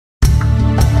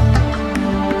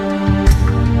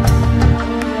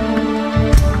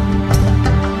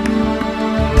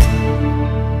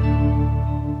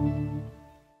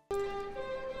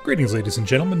Greetings, ladies and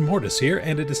gentlemen, Mortis here,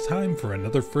 and it is time for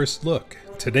another first look.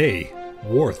 Today,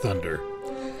 War Thunder.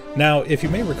 Now, if you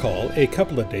may recall, a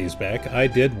couple of days back I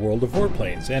did World of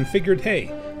Warplanes, and figured, hey,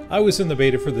 I was in the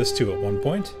beta for this too at one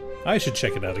point. I should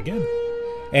check it out again.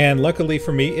 And luckily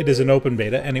for me, it is an open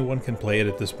beta. Anyone can play it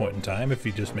at this point in time if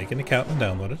you just make an account and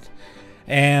download it.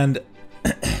 And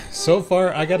so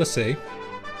far, I gotta say,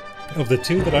 of the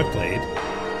two that I've played,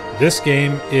 this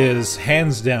game is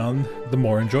hands down the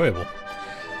more enjoyable.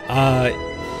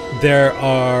 There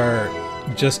are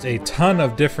just a ton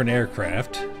of different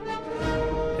aircraft,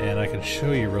 and I can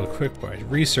show you real quick by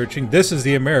researching. This is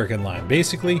the American line.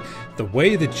 Basically, the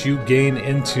way that you gain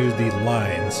into the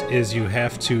lines is you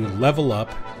have to level up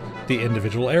the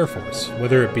individual Air Force,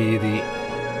 whether it be the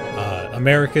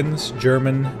Americans,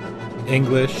 German,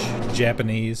 English,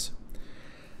 Japanese,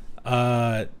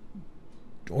 or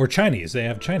Chinese. They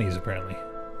have Chinese, apparently.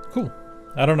 Cool.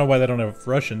 I don't know why they don't have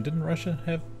Russian. Didn't Russia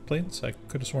have planes? I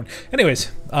could have sworn.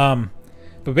 Anyways, but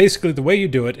basically the way you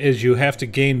do it is you have to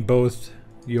gain both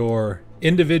your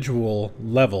individual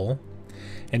level,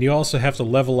 and you also have to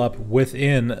level up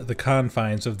within the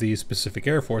confines of the specific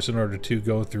Air Force in order to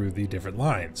go through the different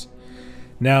lines.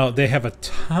 Now, they have a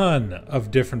ton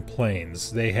of different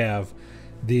planes. They have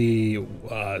the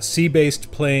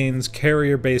sea-based planes,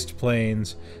 carrier-based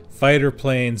planes, fighter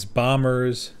planes,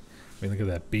 bombers. I mean, look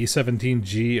at that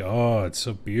B-17G. Oh, it's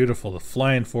so beautiful. The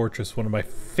Flying Fortress, one of my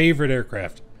favorite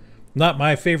aircraft. Not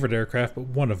my favorite aircraft, but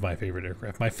one of my favorite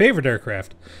aircraft. My favorite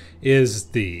aircraft is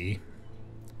the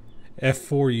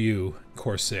F-4U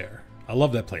Corsair. I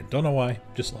love that plane. Don't know why,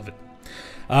 just love it.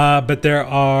 But there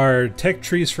are tech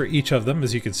trees for each of them,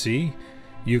 as you can see.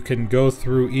 You can go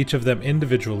through each of them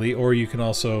individually, or you can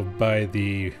also buy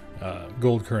the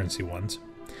gold currency ones.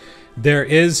 There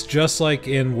is, just like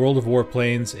in World of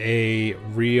Warplanes, a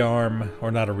rearm,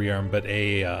 or not a rearm, but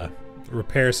a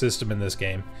repair system in this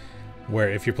game, where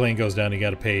if your plane goes down, you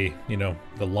got to pay, you know,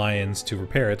 the lions to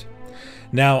repair it.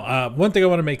 Now, one thing I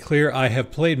want to make clear, I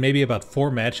have played maybe about 4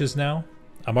 matches now.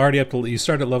 I'm already up to, you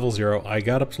start at level 0, I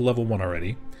got up to level 1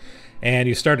 already. And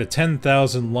you start at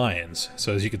 10,000 lions.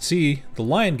 So as you can see, the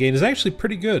lion gain is actually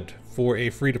pretty good for a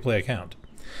free-to-play account.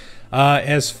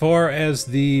 As far as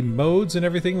the modes and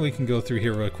everything, we can go through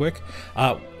here real quick.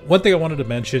 One thing I wanted to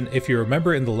mention, if you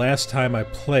remember in the last time I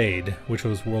played, which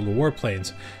was World of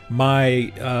Warplanes,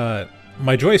 my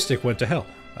joystick went to hell.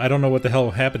 I don't know what the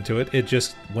hell happened to it. It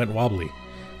just went wobbly.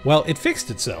 Well, it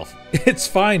fixed itself. It's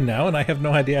fine now, and I have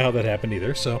no idea how that happened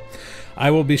either. So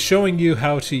I will be showing you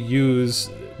how to use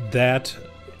that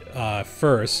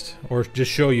first, or just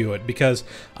show you it, because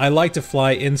I like to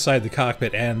fly inside the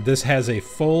cockpit, and this has a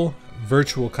full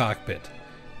virtual cockpit.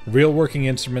 Real working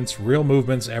instruments, real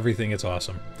movements, everything. It's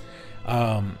awesome.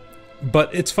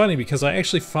 But it's funny because I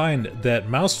actually find that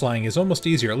mouse flying is almost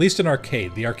easier, at least in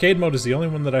arcade. The arcade mode is the only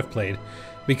one that I've played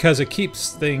because it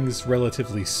keeps things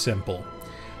relatively simple.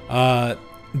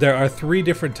 There are 3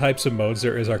 different types of modes.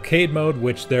 There is arcade mode,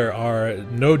 which there are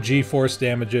no G-force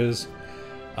damages.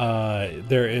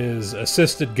 There is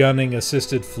assisted gunning,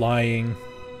 assisted flying.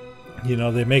 You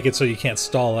know, they make it so you can't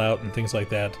stall out and things like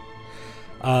that.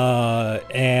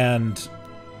 And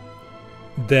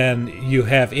then you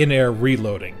have in-air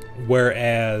reloading,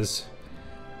 whereas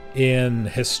in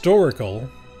historical,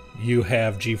 you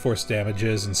have G-force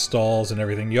damages and stalls and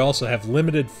everything. You also have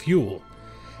limited fuel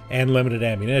and limited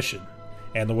ammunition.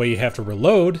 And the way you have to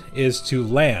reload is to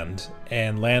land,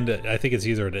 and land at, I think it's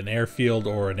either at an airfield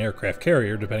or an aircraft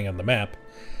carrier, depending on the map.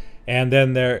 And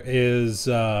then there is,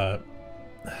 what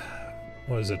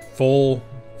is it, full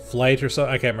flight or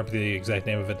something? I can't remember the exact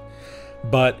name of it.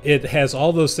 But it has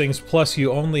all those things, plus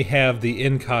you only have the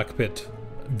in-cockpit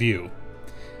view.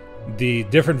 The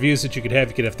different views that you could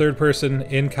have third person,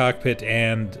 in-cockpit,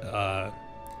 and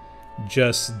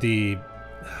just the,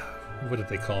 what did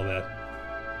they call that?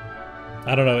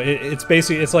 I don't know. It's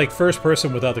basically, it's like first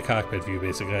person without the cockpit view,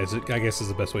 basically. I guess is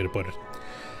the best way to put it.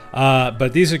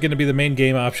 But these are going to be the main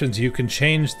game options. You can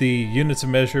change the units of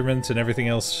measurements and everything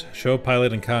else. Show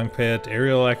pilot and cockpit,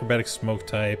 aerial acrobatic smoke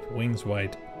type, wings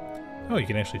white. Oh, you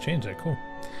can actually change that. Cool.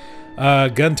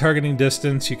 Gun targeting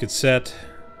distance, you could set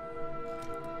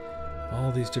all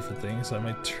these different things. I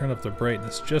might turn up the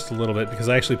brightness just a little bit because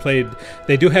I actually played...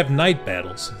 They do have night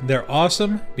battles. They're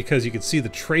awesome because you can see the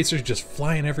tracers just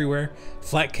flying everywhere.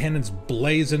 Flat cannons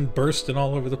blazing, bursting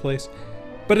all over the place.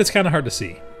 But it's kind of hard to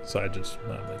see. So I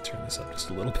might turn this up just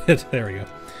a little bit. There we go.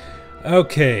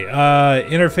 Okay,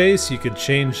 interface. You could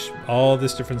change all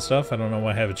this different stuff. I don't know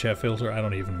why I have a chat filter. I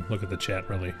don't even look at the chat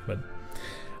really, but...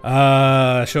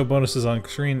 Show bonuses on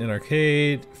screen in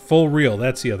arcade. Full reel,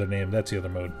 that's the other name, that's the other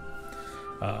mode.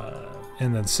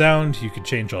 And then sound, you can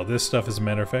change all this stuff as a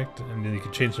matter of fact. And then you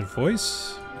can change the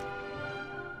voice.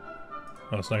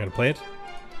 Oh, it's not going to play it?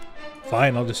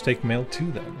 Fine, I'll just take male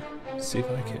 2 then. See if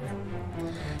I care.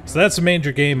 So that's the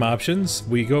major game options.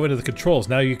 We go into the controls.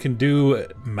 Now you can do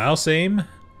mouse aim,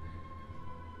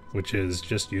 which is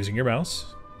just using your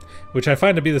mouse, which I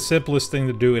find to be the simplest thing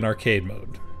to do in arcade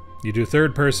mode. You do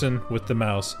third person with the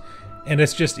mouse, and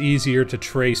it's just easier to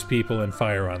trace people and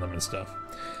fire on them and stuff.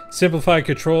 Simplified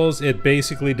controls, it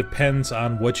basically depends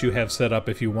on what you have set up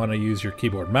if you want to use your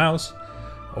keyboard mouse,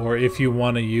 or if you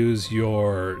want to use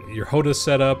your HOTAS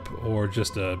setup, or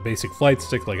just a basic flight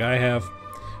stick like I have,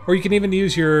 or you can even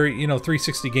use your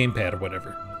 360 gamepad or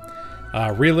whatever.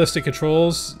 Realistic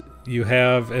controls, you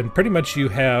have, and pretty much you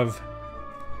have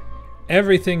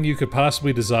everything you could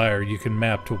possibly desire, you can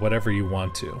map to whatever you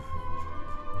want to.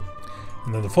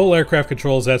 And then the full aircraft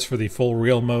controls, that's for the full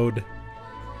real mode.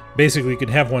 Basically, you can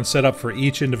have one set up for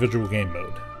each individual game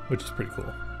mode, which is pretty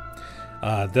cool.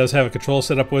 It does have a control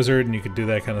setup wizard, and you can do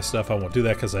that kind of stuff. I won't do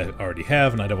that because I already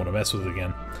have, and I don't want to mess with it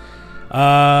again.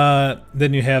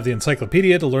 Then you have the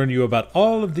encyclopedia to learn you about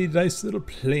all of the nice little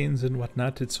planes and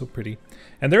whatnot. It's so pretty.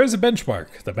 And there is a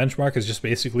benchmark. The benchmark is just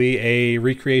basically a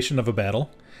recreation of a battle,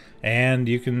 and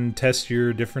you can test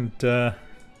your different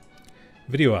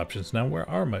video options. Now, where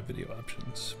are my video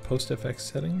options? Post-FX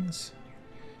settings?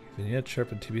 Vignette,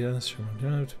 sharpen TBS.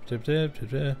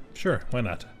 Sure, why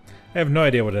not? I have no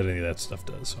idea what any of that stuff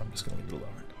does, so I'm just going to leave it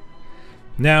alone.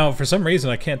 Now, for some reason,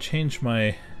 I can't change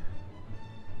my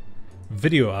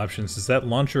video options. Is that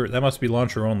launcher? That must be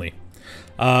launcher only.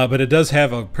 But it does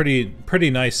have a pretty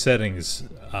nice settings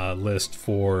list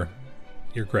for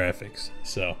your graphics.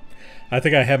 So, I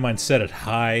think I have mine set at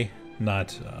high,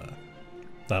 not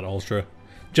ultra,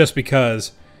 just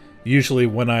because usually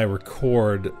when I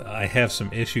record, I have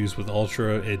some issues with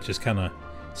ultra. It just kind of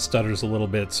stutters a little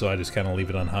bit, so I just kind of leave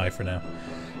it on high for now.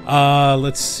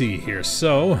 Let's see here.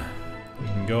 So, we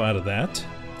can go out of that.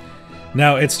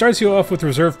 Now, it starts you off with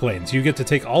reserve planes. You get to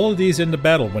take all of these into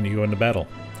battle when you go into battle.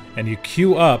 And you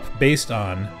queue up based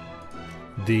on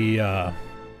the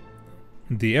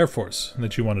Air Force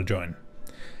that you want to join.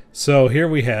 So, here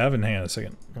we have, and hang on a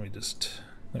second. Let me just,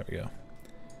 there we go.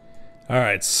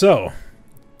 Alright, so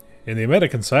in the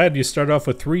American side, you start off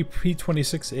with 3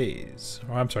 P-26As.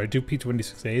 Or, I'm sorry, 2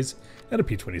 P-26As and a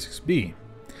P-26B.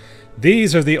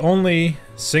 These are the only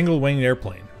single-wing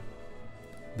airplane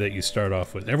that you start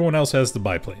off with. Everyone else has the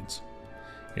biplanes.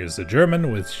 Here's the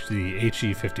German with the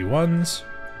HE-51s.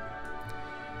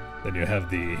 Then you have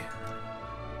the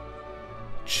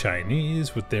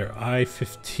Chinese with their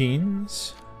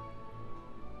I-15s.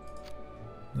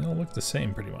 They all look the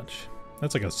same pretty much.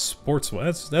 That's like a sports one.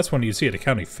 That's one you see at a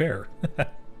county fair.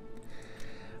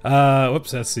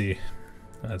 Whoops, that's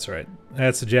right.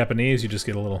 That's the Japanese. You just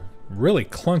get a little really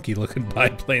clunky looking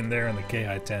biplane there in the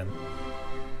Ki-10.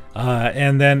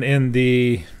 And then in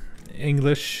the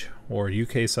English or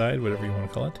UK side, whatever you want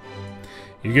to call it,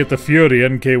 you get the Fury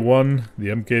MK1, the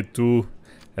MK2,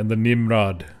 and the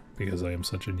Nimrod, because I am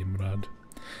such a Nimrod.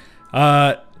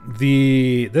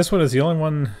 This one is the only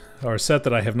one or set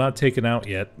that I have not taken out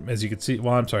yet. As you can see,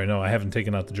 well, I'm sorry, no, I haven't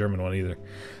taken out the German one either.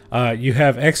 You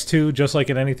have X2, just like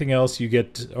in anything else, you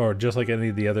get, or just like any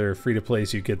of the other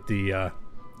free-to-plays, you get the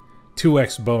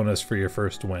 2x bonus for your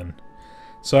first win.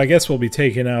 So I guess we'll be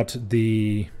taking out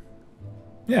the,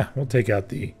 yeah, we'll take out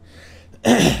the,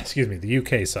 excuse me, the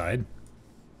UK side.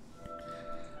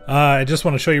 I just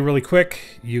want to show you really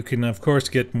quick, you can of course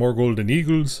get more Golden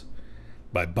Eagles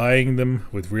by buying them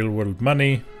with real-world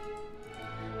money.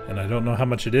 And I don't know how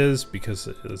much it is, because,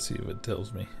 let's see if it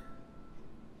tells me.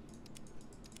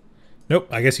 Nope,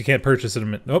 I guess you can't purchase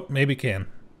it. Nope, maybe you can.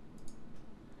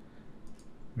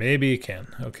 Maybe you can,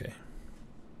 okay.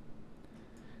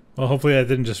 Well, hopefully I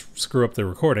didn't just screw up the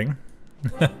recording.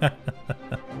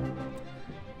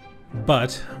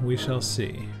 But, we shall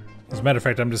see. As a matter of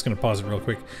fact, I'm just going to pause it real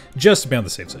quick, just to be on the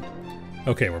safe side.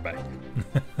 Okay, we're back.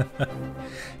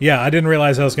 Yeah, I didn't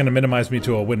realize I was going to minimize me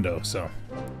to a window, so...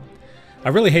 I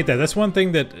really hate that. That's one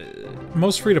thing that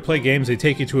most free-to-play games, they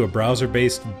take you to a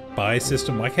browser-based buy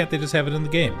system. Why can't they just have it in the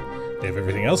game? They have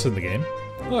everything else in the game.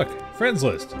 Look, friends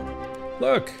list.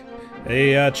 Look,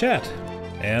 a chat.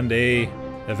 And a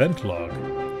event log.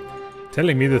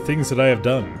 Telling me the things that I have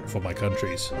done for my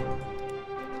countries.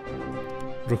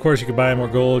 But of course, you can buy more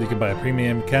gold, you can buy a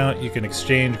premium account, you can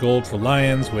exchange gold for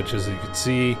lions, which, as you can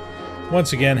see,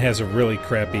 once again has a really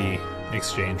crappy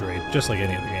exchange rate, just like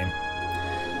any other game.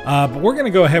 But we're going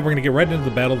to go ahead, we're going to get right into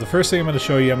the battle. The first thing I'm going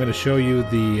to show you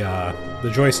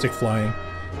the joystick flying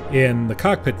in the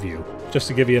cockpit view, just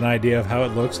to give you an idea of how it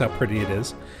looks, how pretty it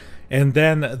is. And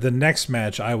then the next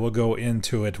match, I will go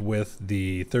into it with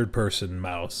the third-person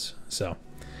mouse. So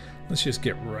let's just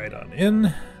get right on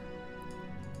in.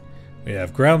 We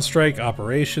have ground strike,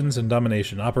 operations, and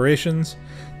domination. Operations,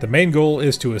 the main goal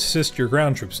is to assist your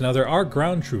ground troops. Now there are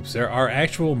ground troops. There are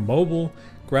actual mobile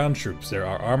ground troops. There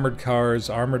are armored cars,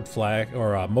 armored flak,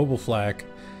 or mobile flak,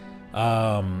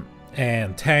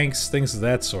 and tanks, things of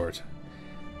that sort.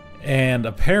 And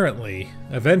apparently,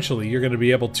 eventually, you're going to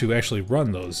be able to actually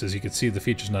run those. As you can see, the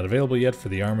feature's not available yet for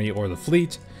the army or the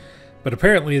fleet. But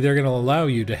apparently, they're going to allow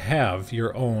you to have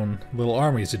your own little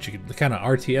armies that you can, kind of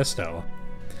RTS style.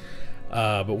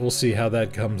 But we'll see how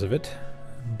that comes of it.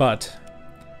 But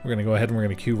we're going to go ahead and we're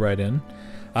going to queue right in.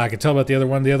 I can tell about the other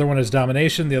one. The other one is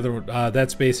domination. The other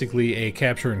that's basically a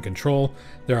capture and control.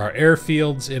 There are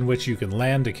airfields in which you can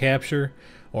land to capture.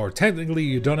 Or technically,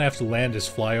 you don't have to land,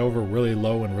 just fly over really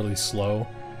low and really slow.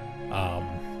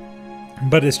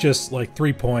 But it's just like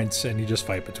 3 points, and you just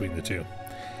fight between the two.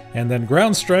 And then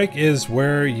ground strike is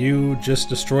where you just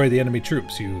destroy the enemy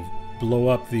troops. You blow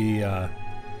up the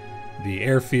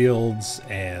airfields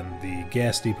and the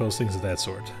gas depots, things of that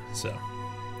sort. So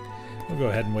we'll go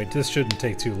ahead and wait. This shouldn't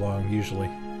take too long, usually.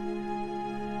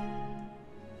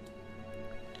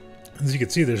 As you can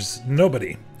see, there's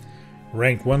nobody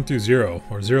rank 1 through 0,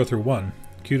 or 0 through 1,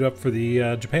 queued up for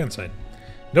the Japan side.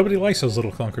 Nobody likes those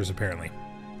little clunkers, apparently.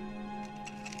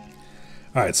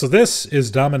 Alright, so this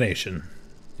is domination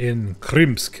in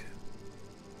Krimsk.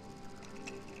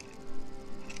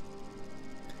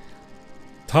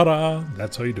 Ta-da!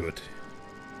 That's how you do it.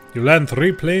 You land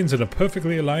 3 planes in a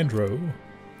perfectly aligned row.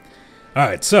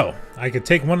 Alright, so I could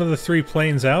take one of the 3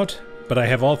 planes out, but I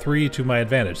have all 3 to my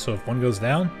advantage. So if one goes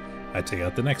down, I take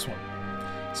out the next one.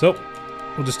 So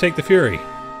we'll just take the Fury.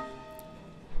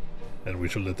 And we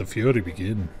shall let the Fury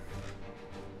begin.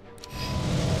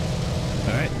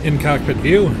 Alright, in cockpit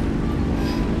view.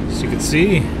 As you can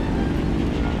see,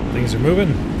 things are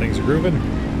moving, things are grooving.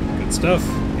 Good stuff,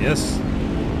 yes.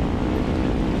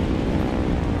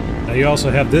 Now you also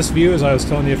have this view, as I was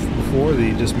telling you before,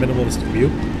 the just minimalistic view.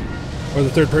 Or the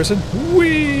third person.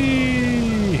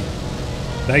 Whee!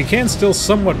 Now you can still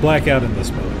somewhat black out in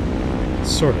this mode.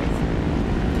 Sort of.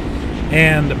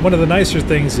 And one of the nicer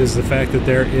things is the fact that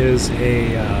there is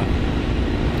a...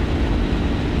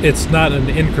 it's not an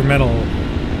incremental...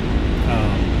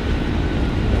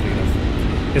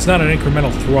 it's not an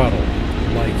incremental throttle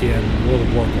like in World of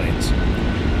Warplanes.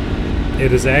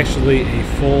 It is actually a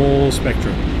full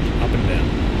spectrum, up and down.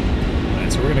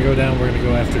 Alright, so we're going to go down, we're going to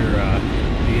go after the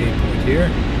A point here.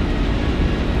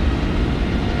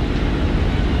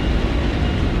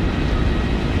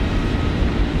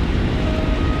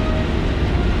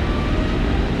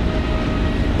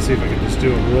 See if I can just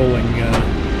do a rolling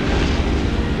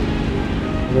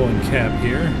cap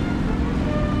here.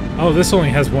 Oh, this only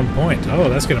has 1 point. Oh,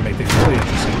 that's going to make things really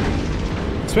interesting.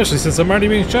 Especially since I'm already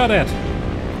being shot at.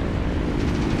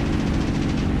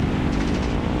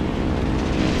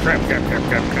 Crap, crap, crap,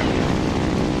 crap, crap.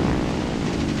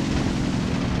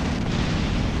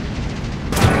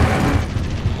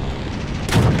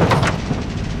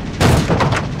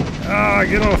 Ah,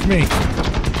 get off me.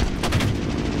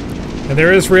 And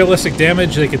there is realistic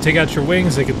damage. They can take out your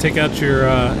wings, they can take out your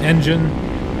engine.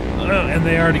 And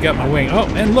they already got my wing. Oh,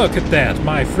 and look at that.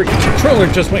 My freaking controller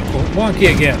just went wonky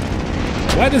again.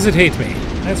 Why does it hate me?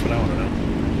 That's what I want to know.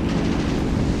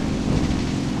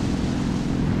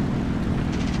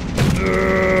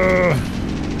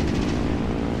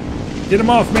 Get him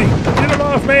off me! Get him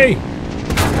off me!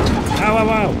 Ow, ow,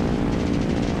 ow.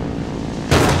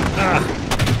 Ah,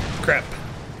 crap.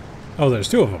 Oh, there's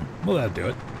 2 of them. Well, that'll do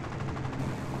it.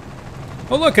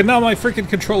 Oh, look, and now my freaking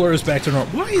controller is back to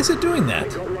normal. Why is it doing that?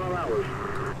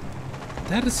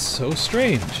 That is so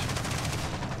strange.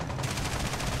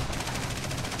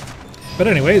 But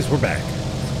anyways, we're back.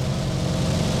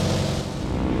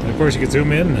 And of course, you can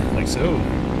zoom in, like so.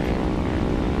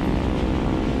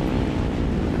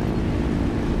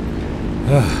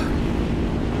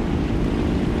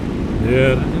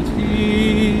 It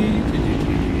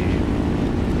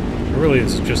really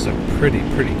is just a pretty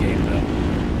game, though.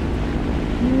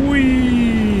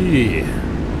 Whee!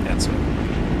 That's it.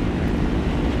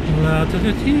 La da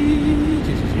da dee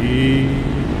dee dee.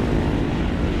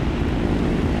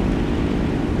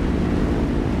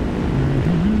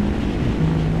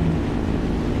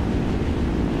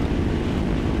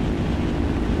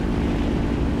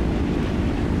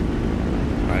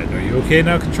 Alright, are you okay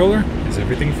now, controller? Is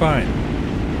everything fine?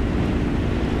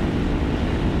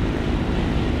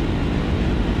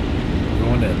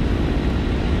 Going in.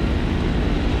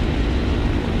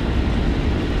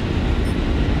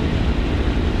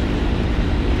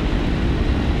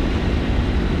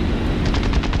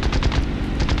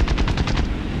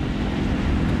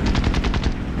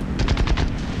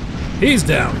 He's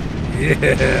down.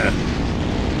 Yeah.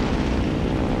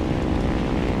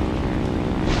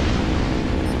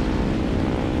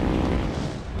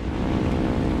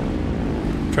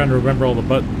 Trying to remember all the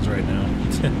buttons right now.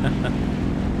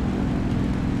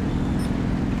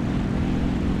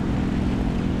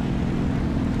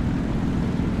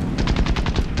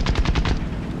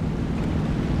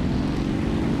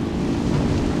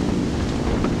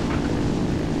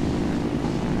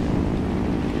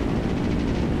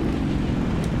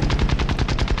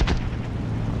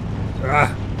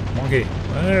 Ah, monkey.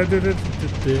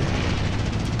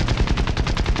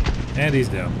 And he's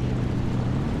down.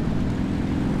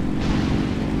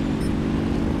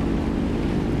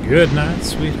 Good night,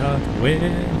 sweetheart. When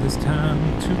it's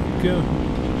time to go.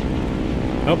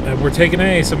 Oh, and we're taking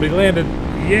A. Somebody landed.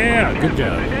 Yeah, good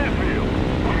job.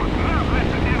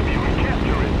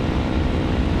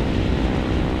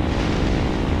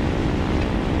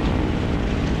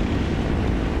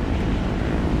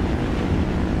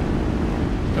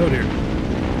 Oh dear.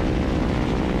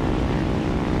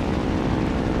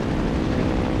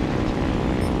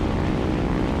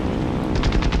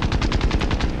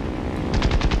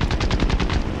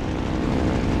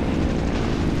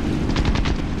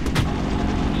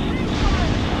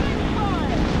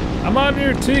 I'm on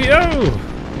your TO! A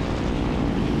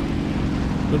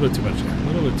little bit too much there. A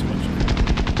little bit too much there.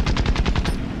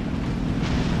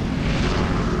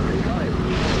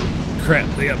 Crap,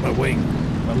 they got my wing.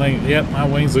 Yep, my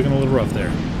wing's looking a little rough there.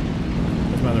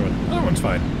 Where's my other one? Other one's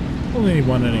fine. Only need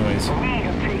one anyways. Alright,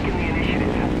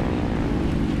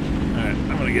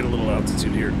 I'm gonna get a little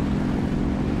altitude here.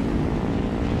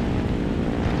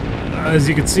 As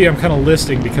you can see, I'm kind of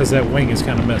listing because that wing is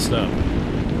kind of messed up.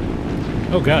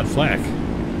 Oh god, flak.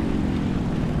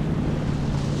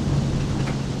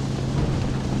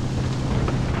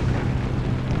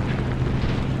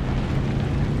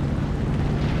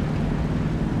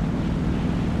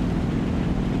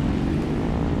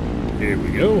 Here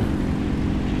we go.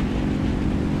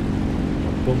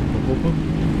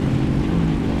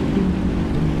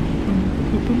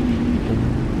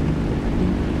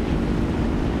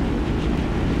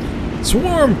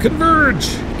 Swarm,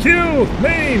 converge, kill,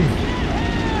 maim.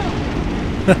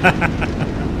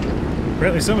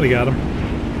 Apparently somebody got him.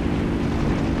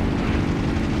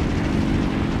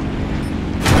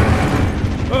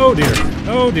 Oh dear.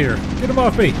 Oh dear. Get him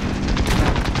off me.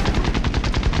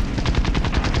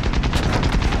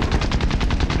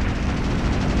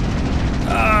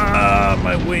 Ah,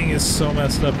 my wing is so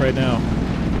messed up right now.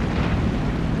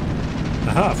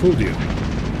 Aha, fooled you.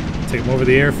 Take him over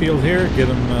the airfield here, get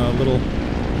him a little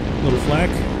flak.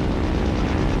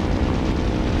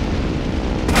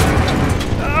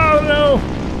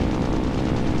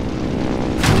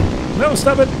 No,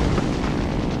 stop it!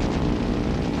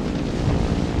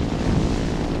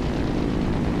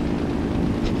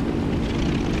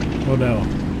 Oh no.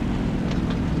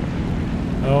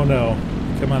 Oh no.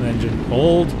 Come on, engine.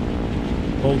 Hold.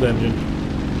 Hold, engine.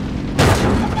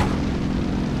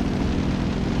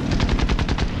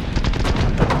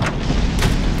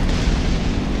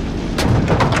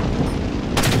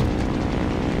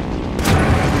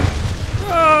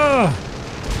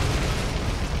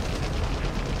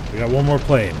 Got one more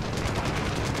plane.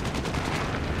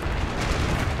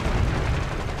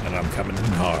 And I'm coming in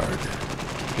hard.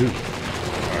 Ooh.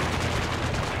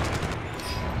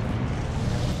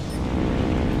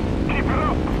 Keep it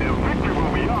up. The victory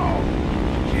will be ours.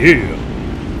 Yeah.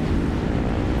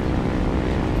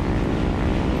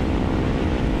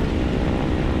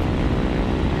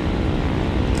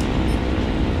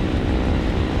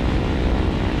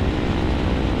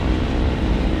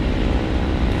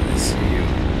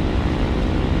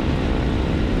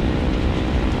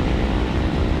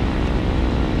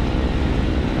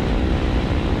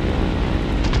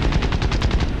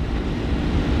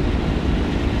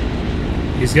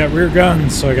 He's got rear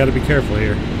guns, so I gotta be careful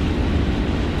here.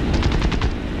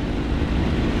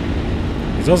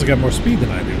 He's also got more speed than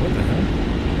I do. What the hell?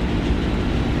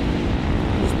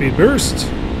 Full speed burst.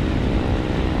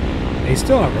 And he's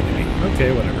still outrunning me.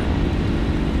 Okay, whatever.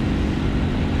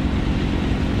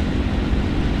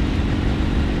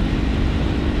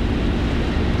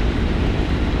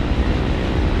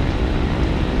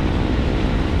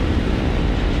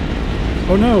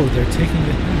 Oh no, they're taking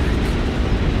it back.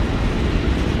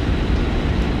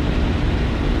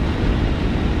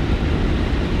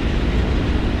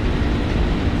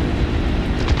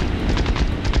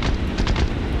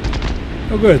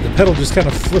 Oh good, the pedal just kind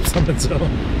of flips on its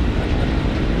own.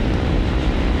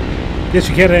 Guess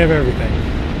you can't have everything.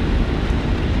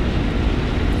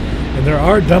 And there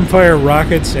are dumbfire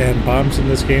rockets and bombs in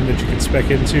this game that you can spec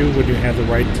into when you have the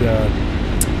right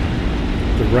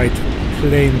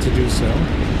plane to do so.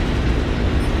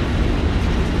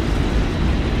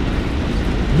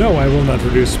 No, I will not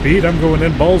reduce speed. I'm going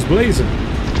in balls blazing.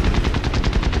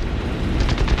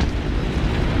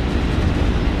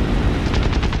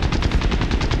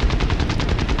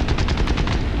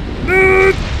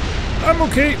 I'm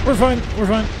okay. We're fine. We're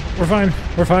fine. We're fine.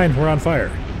 We're fine. We're on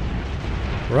fire.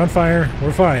 We're on fire.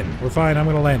 We're fine. We're fine. I'm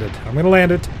gonna land it. I'm gonna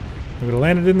land it. I'm gonna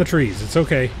land it in the trees. It's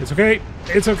okay. It's okay.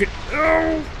 It's okay.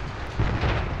 Oh!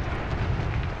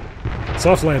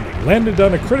 Soft landing. Landed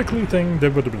on a critically thing.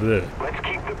 Let's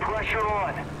keep the pressure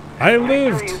on. I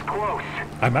lived. Victory is close.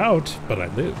 I'm out, but I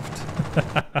lived.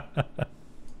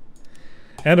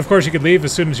 And of course you can leave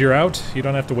as soon as you're out. You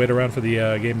don't have to wait around for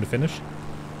the game to finish.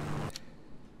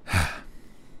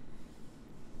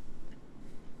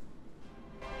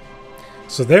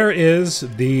 So there is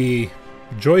the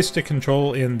joystick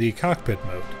control in the cockpit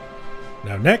mode.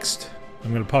 Now next,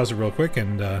 I'm going to pause it real quick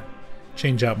and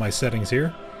change out my settings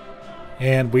here.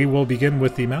 And we will begin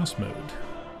with the mouse mode.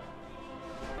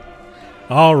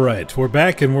 Alright, we're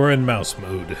back and we're in mouse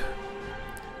mode.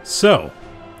 So,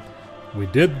 we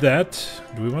did that.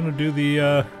 Do we want to do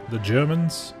the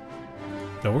Germans?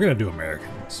 No, we're going to do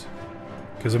Americans.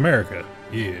 Because America,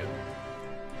 yeah.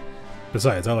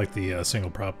 Besides, I like the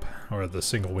single prop, or the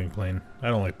single wing plane. I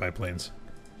don't like biplanes.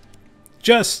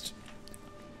 Just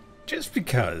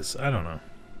because, I don't know.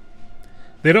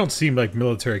 They don't seem like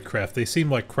military craft. They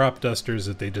seem like crop dusters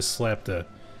that they just slapped a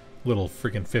little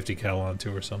freaking 50 cal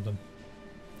onto or something.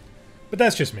 But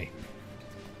that's just me.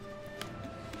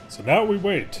 So now we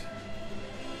wait.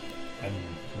 And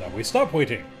now we stop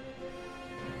waiting.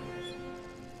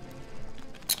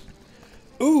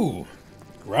 Ooh!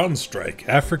 Ground strike,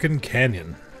 African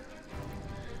Canyon.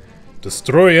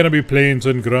 Destroy enemy planes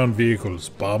and ground vehicles.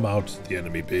 Bomb out the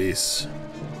enemy base.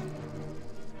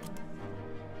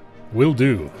 Will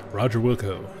do. Roger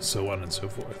Wilco. So on and so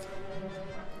forth.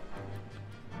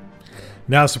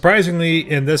 Now, surprisingly,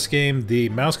 in this game, the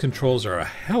mouse controls are a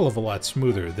hell of a lot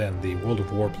smoother than the World of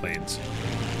Warplanes.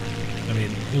 I mean,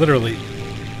 literally,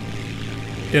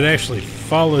 it actually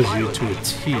follows you to a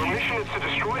T. Your mission is to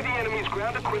destroy the enemy's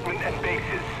ground equipment and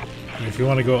bases. And if you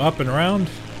want to go up and around,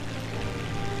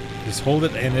 just hold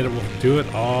it and it will do it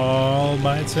all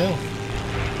by itself.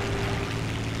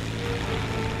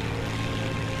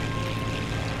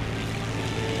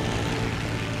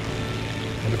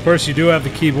 And of course you do have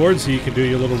the keyboard, so you can do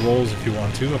your little rolls if you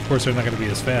want to. Of course they're not going to be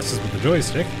as fast as with the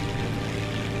joystick.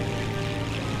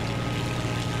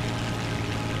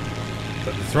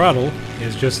 But the throttle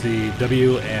is just the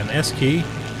W and S key,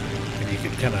 and you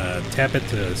can kind of tap it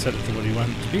to set it to what you want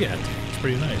it to be at. It's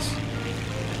pretty nice.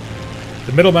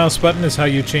 The middle mouse button is how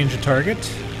you change a target.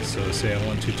 So say I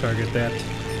want to target that.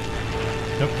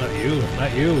 Nope, not you.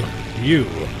 Not you. You.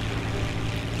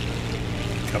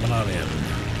 Coming on in.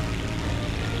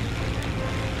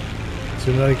 As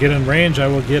soon as I get in range, I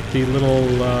will get the little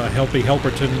Helpy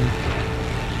Helperton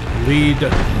lead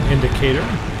indicator.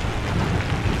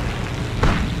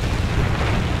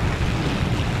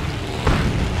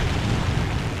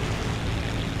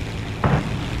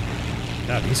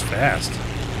 God, he's fast.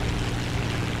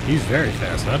 He's very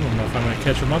fast. I don't know if I'm going to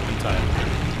catch him up in time.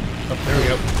 Oh, there we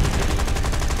go.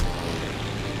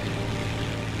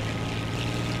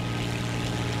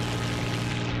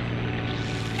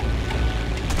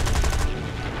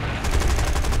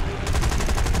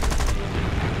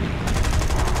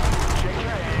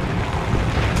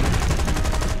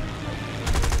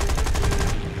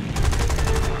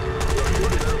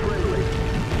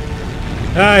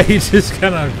 He just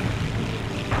kind of...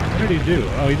 What did he do?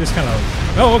 Oh, he just kind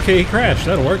of... Oh, okay, he crashed.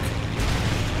 That'll work.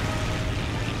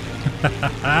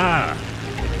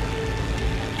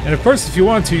 And of course, if you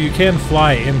want to, you can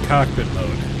fly in cockpit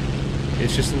mode.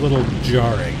 It's just a little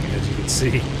jarring, as you can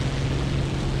see.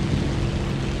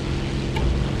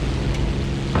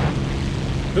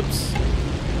 Oops.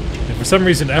 And for some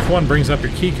reason, F1 brings up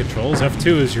your key controls. F2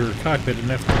 is your cockpit, and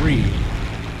F3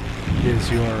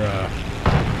 is your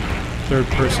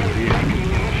third-person view.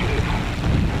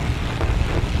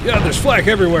 Yeah, there's flak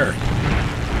everywhere.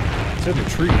 It's in the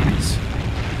trees.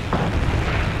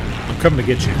 I'm coming to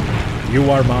get you. You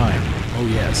are mine. Oh,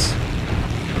 yes.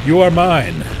 You are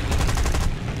mine.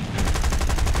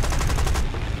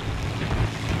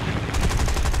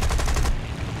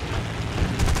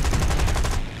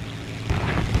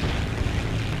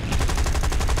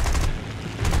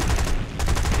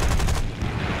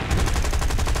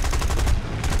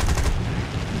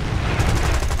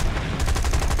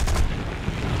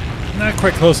 Not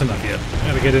quite close enough yet.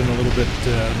 Gotta get in a little bit, a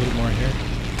little more here.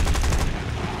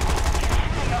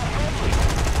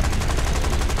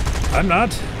 I'm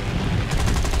not.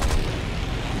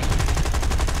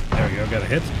 There we go, got a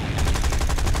hit.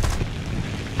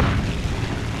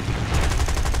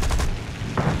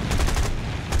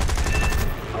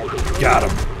 Got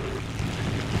him.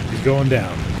 He's going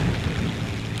down.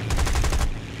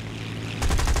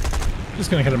 Just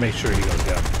gonna kind of make sure he goes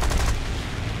down.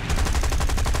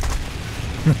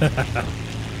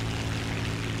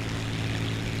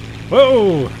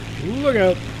 Whoa! Look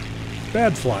out!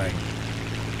 Bad flying.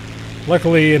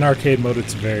 Luckily, in arcade mode,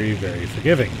 it's very, very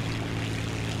forgiving.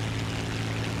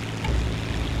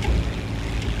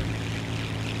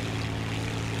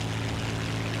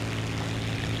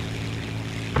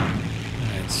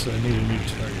 Alright, so I need a new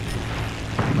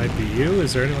target. Might be you.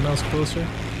 Is there anyone else closer?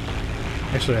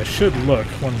 Actually, I should look.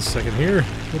 1 second here.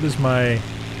 What is my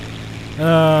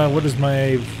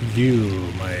view?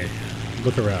 My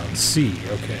look around. C.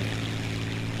 Okay.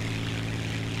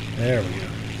 There we go.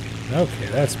 Okay,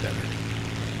 that's better.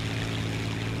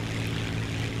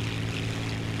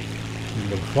 A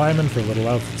little climbing for a little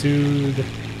altitude.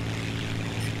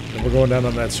 And we're going down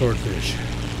on that swordfish.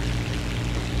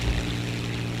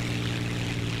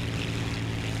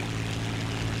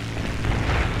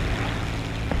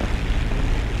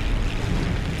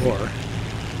 Or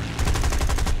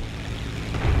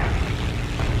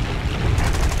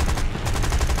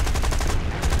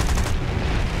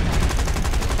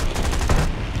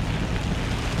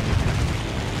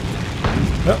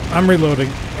oh, I'm reloading.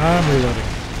 I'm reloading.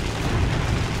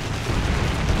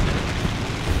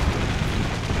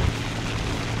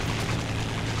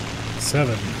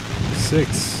 Seven,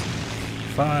 6,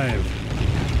 5,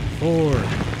 4,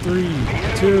 3,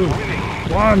 2,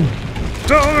 1.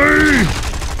 Die!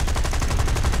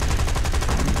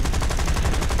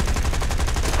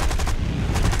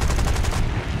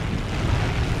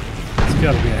 He's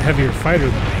got to be a heavier fighter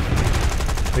than me.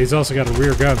 But he's also got a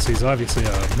rear gun, so he's obviously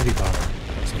a mini bomber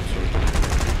of some sort.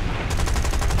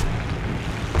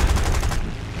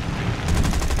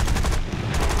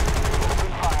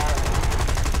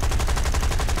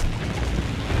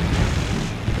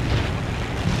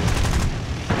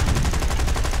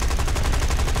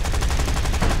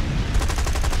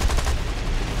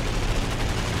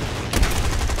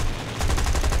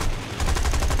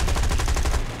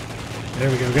 There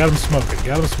we go. Got him smoking.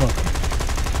 Got him smoking.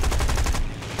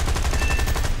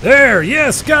 There!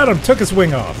 Yes! Got him! Took his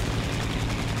wing off.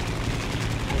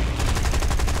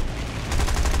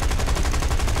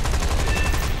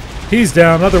 He's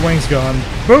down. Other wing's gone.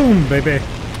 Boom, baby.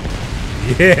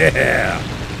 Yeah!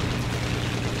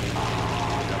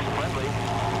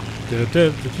 Da, da,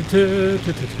 da, da,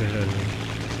 da, da, da.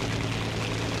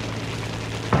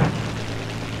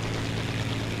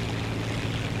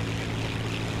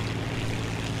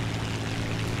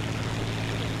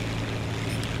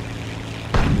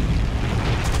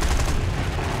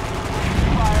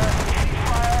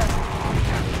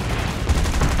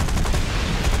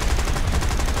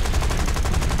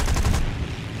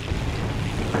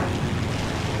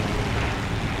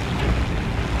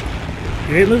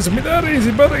 You ain't losing me that easy,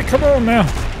 buddy. Come on now.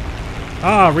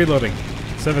 Ah, reloading.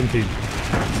 17,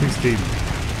 16,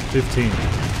 15.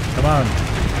 Come on.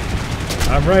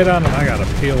 I'm right on him. I gotta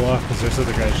peel off because there's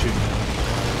other guys shooting.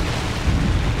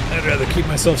 I'd rather keep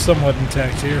myself somewhat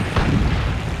intact here.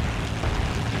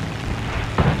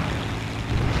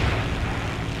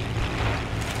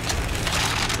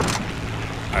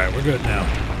 Alright, we're good now.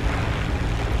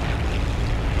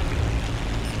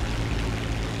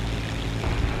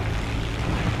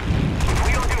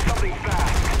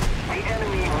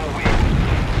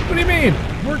 What do you mean?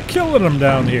 We're killing them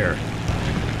down here.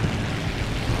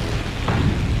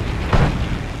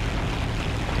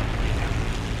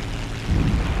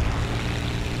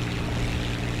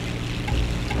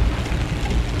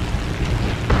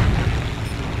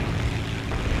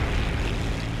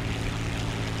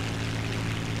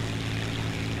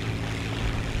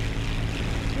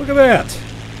 Look at that.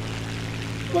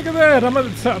 Look at that. I'm at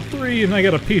the top 3 and I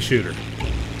got a pea shooter.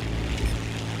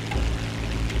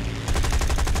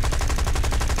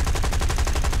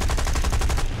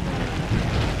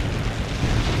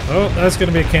 Oh, that's going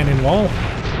to be a canyon wall.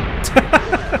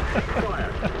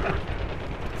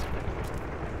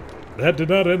 That did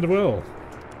not end well.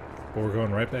 But we're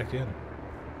going right back in.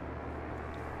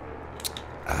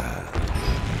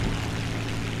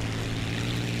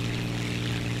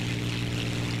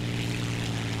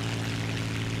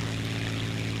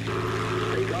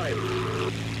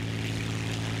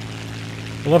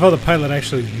 I love how the pilot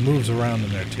actually moves around in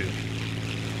there too.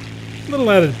 A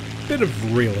little added bit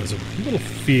of realism, a little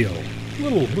feel, a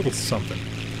little something.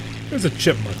 There's a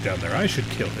chipmunk down there. I should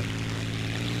kill him.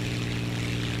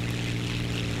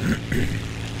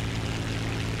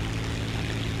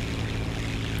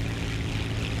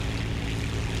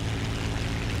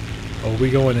 Oh,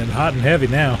 we going in hot and heavy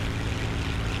now.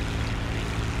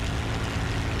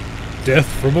 Death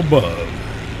from above.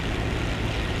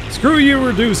 Screw you,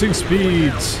 reducing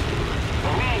speeds.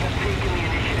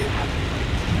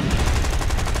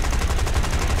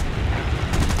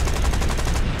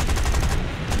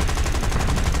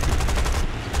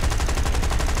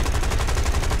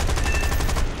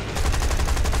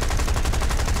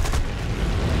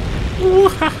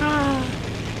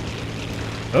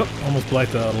 Oh, almost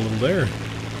blacked out a little there.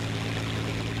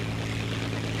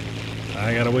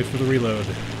 I gotta wait for the reload.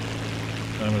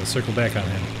 I'm gonna circle back on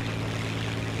him.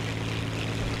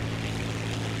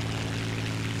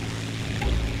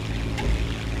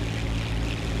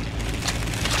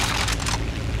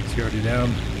 Is he already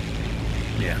down?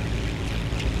 Yeah.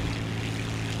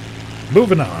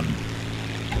 Moving on.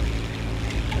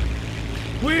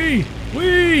 Wee!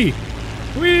 Wee!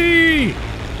 Whee!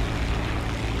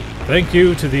 Thank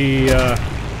you to the,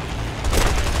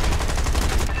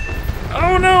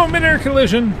 Oh no! Mid-air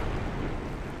collision!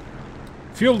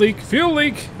 Fuel leak! Fuel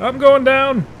leak! I'm going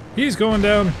down! He's going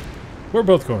down! We're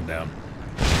both going down.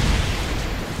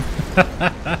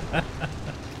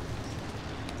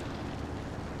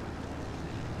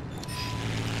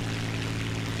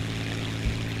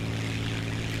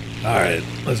 Alright,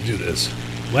 let's do this.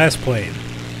 Last plane.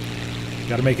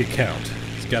 Gotta make it count.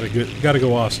 It's gotta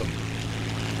go awesome.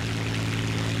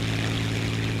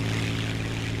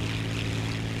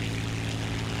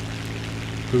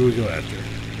 Who do we go after?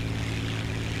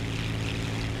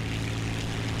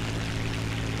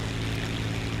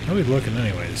 How are we looking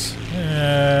anyways?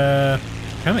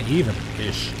 Kind of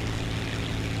even-ish.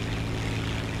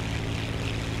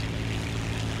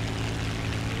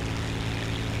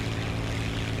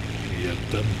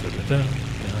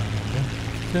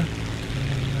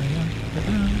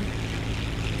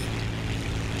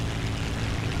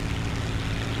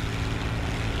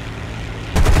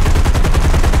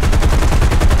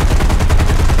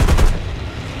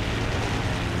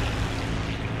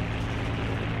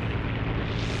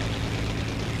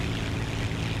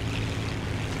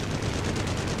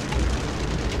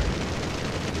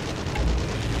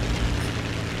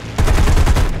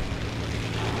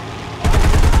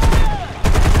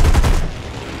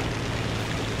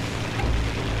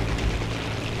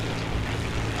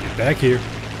 Back here.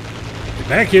 Get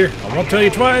back here. I won't tell you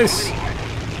twice.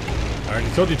 I already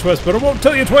told you twice, but I won't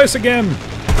tell you twice again.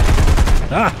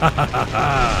 Ha ha ha ha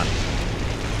ha.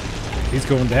 He's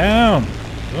going down.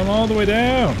 Going all the way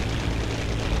down.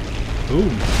 Boom.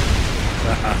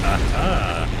 Ha ha ha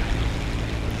ha.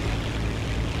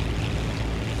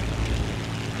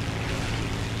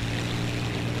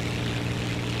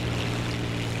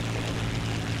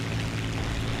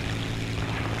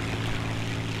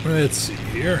 Let's see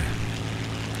here.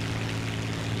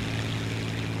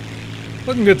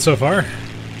 Looking good so far.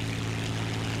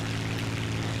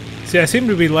 See, I seem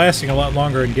to be lasting a lot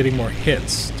longer and getting more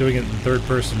hits doing it in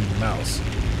third-person mouse.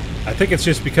 I think it's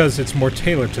just because it's more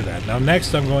tailored to that. Now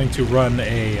next I'm going to run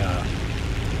a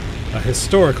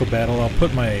historical battle. I'll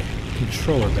put my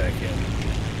controller back in.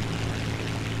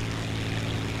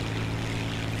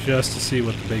 Just to see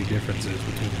what the big difference is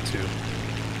between the two.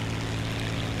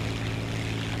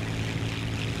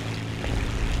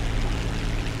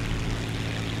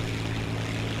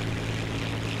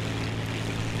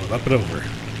 Up and over.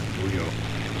 Here we go.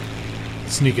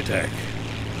 Sneak attack.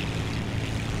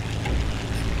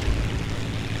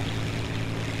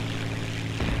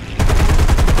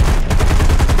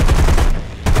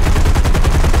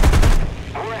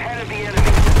 We're ahead of the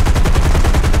enemy.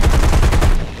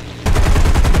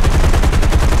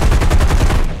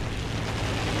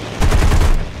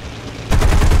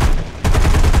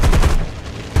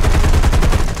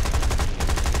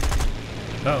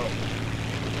 Uh-oh.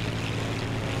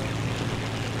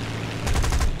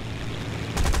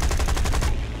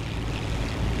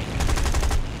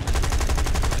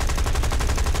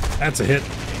 That's a hit.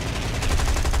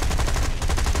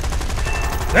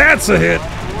 That's a hit!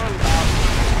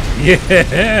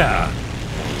 Yeah!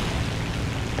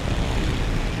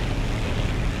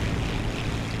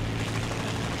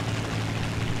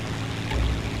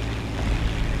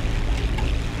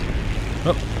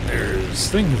 Oh, there's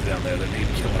things down there that need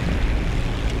killing.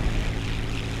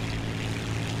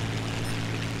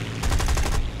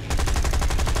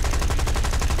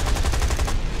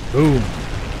 Boom.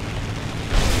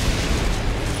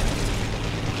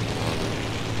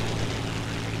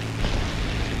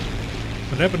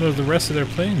 happened to the rest of their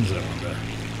planes, I wonder?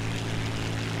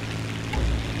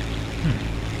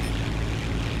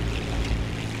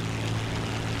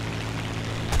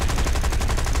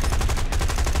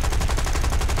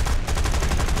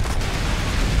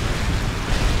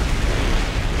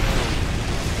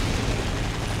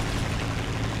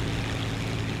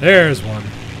 There's one.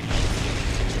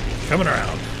 Coming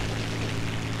around.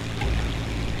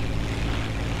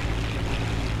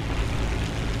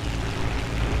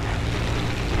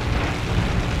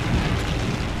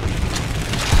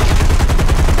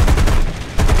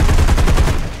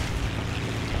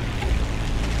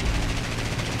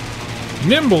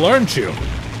 Nimble, aren't you?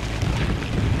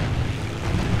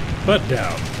 Butt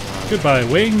down. Goodbye,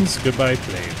 wings. Goodbye,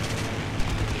 plane.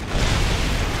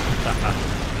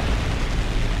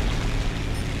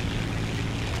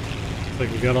 Looks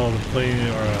like we got all the plane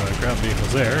or ground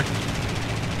vehicles there.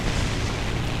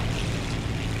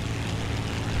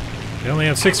 We only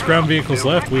have 6 ground vehicles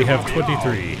left. We have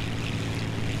 23.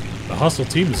 The hostile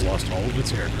team has lost all of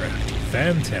its aircraft.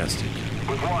 Fantastic.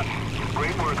 With one.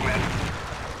 Great work, men.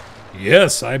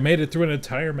 Yes, I made it through an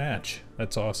entire match.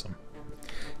 That's awesome.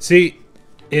 See,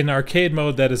 in arcade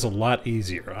mode, that is a lot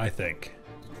easier, I think.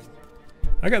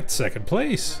 I got 2nd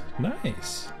place.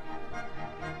 Nice.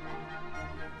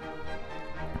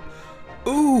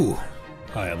 Ooh,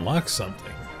 I unlocked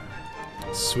something.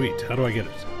 Sweet. How do I get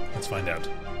it? Let's find out.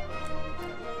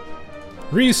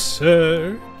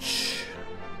 Research.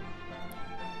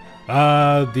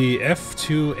 The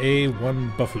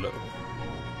F2A1 Buffalo.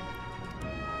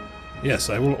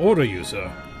 Yes, I will order you,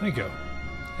 sir. Thank you.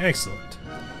 Excellent.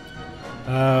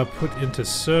 Put into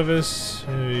service.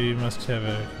 You must have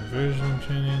a conversion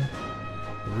training.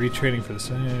 Retraining for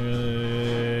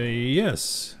the...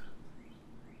 yes.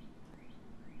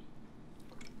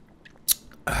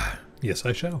 Yes,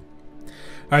 I shall.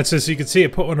 Alright, so you can see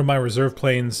it put one of my reserve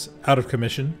planes out of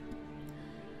commission.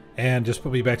 And just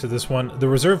put me back to this one. The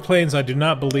reserve planes, I do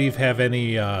not believe, have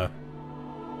any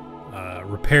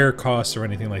repair costs or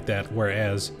anything like that,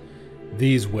 whereas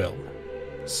these will.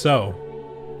 So,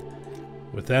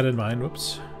 with that in mind,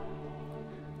 whoops.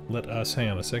 Let us, hang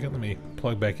on a second, let me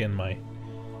plug back in my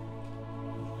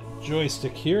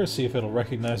joystick here, see if it'll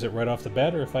recognize it right off the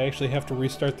bat, or if I actually have to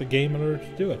restart the game in order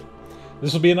to do it.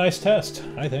 This will be a nice test,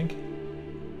 I think.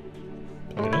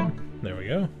 Plug it in. There we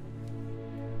go.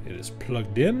 It is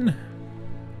plugged in.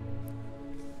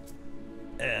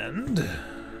 And put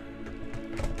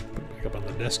it back up on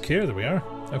the desk here. There we are.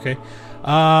 Okay.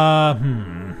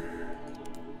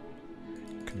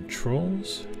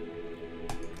 Controls.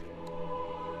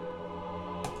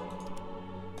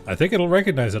 I think it'll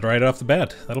recognize it right off the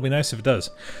bat. That'll be nice if it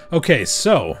does. Okay,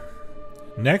 so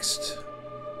next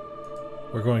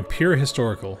we're going pure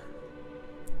historical.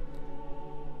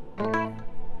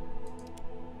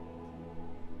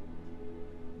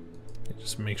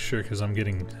 Just make sure, because I'm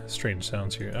getting strange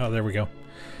sounds here. Oh, there we go.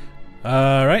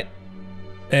 Alright.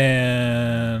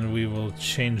 And we will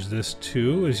change this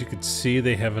to, as you can see,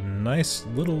 they have a nice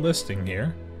little listing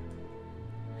here.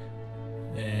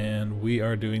 And we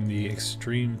are doing the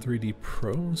Extreme 3D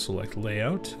Pro. Select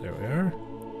Layout. There we are.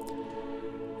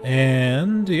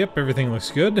 And, yep, everything looks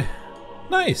good.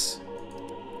 Nice!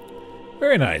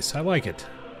 Very nice. I like it.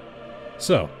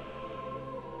 So,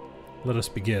 let us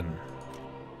begin.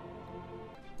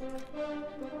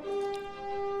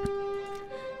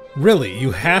 Really,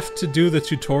 you have to do the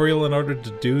tutorial in order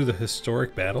to do the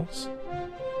historic battles?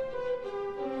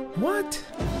 What?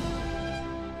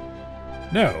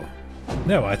 No.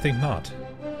 No, I think not.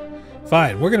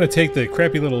 Fine, we're gonna take the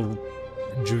crappy little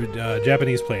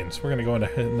Japanese planes. We're gonna go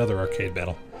into another arcade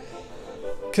battle.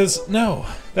 Because, no,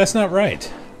 that's not right.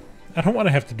 I don't want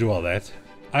to have to do all that.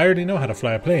 I already know how to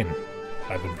fly a plane.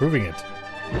 I've been proving it.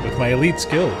 With my elite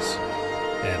skills.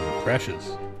 And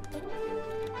crashes.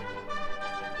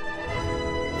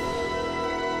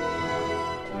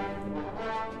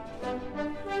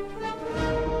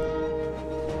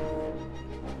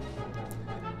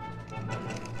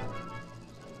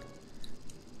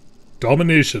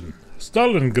 Domination.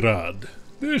 Stalingrad.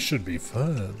 This should be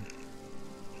fun.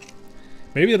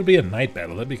 Maybe it'll be a night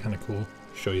battle. That'd be kind of cool.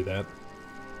 Show you that.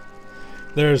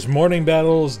 There's morning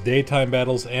battles, daytime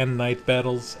battles, and night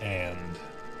battles, and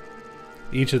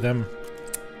each of them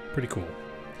pretty cool.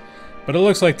 But it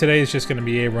looks like today is just going to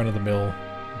be a run-of-the-mill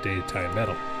daytime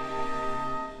battle.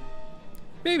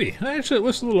 Maybe. Actually, it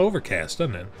looks a little overcast,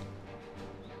 doesn't it?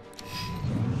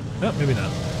 No, maybe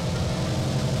not.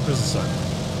 Where's the sun?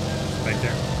 Right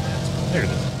there. There it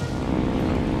is.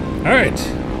 Alright.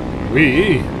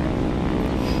 We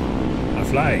are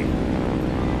flying.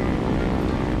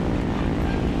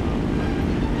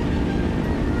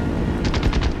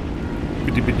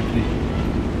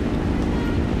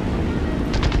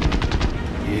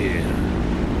 Yeah.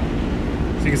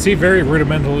 So you can see very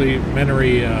rudimentary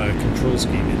control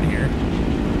scheme in here.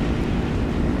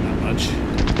 Not much.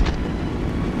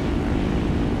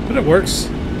 But it works.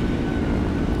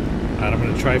 Alright, I'm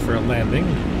going to try for a landing.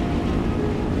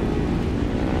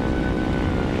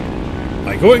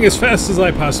 By going as fast as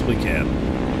I possibly can.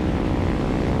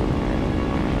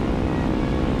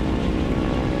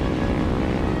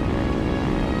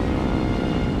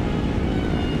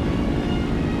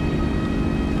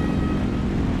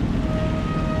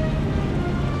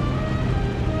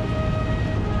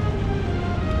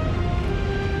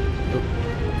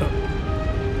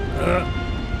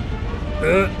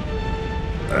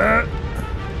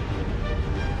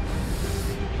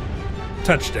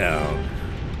 Touchdown.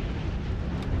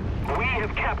 We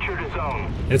have captured a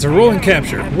zone. It's a rolling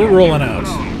capture. We're rolling out.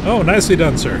 Oh, nicely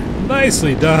done, sir.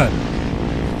 Nicely done.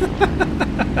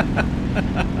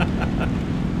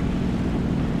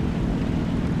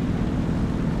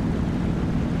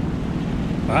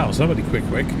 Wow, somebody quick.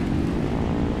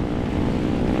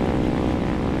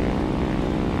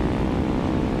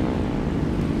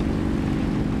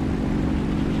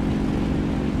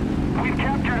 We've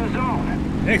captured a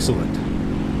zone. Excellent.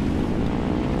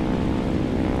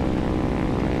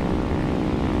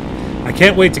 I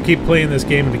can't wait to keep playing this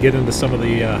game and to get into some of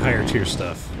the higher tier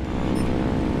stuff.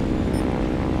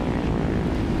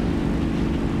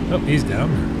 Oh, he's down.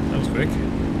 That was quick.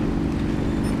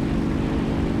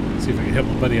 Let's see if I can help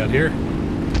my buddy out here.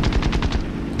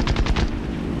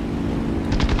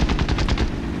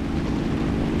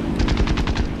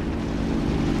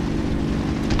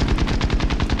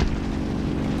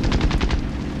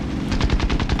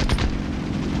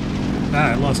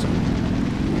 Ah, I lost him.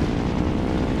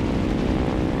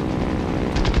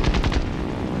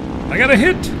 I got a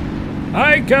hit!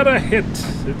 I got a hit!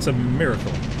 It's a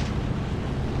miracle.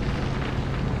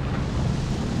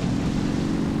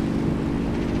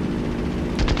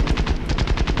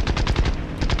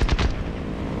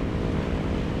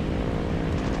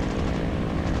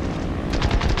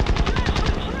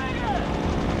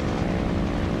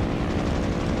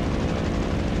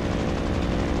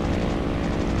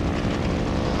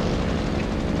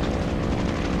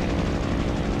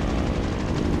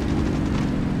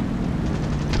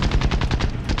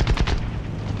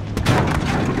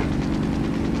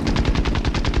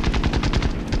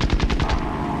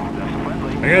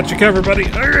 I got you covered, buddy.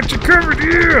 I got you covered,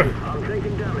 yeah! I'm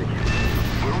taking damage.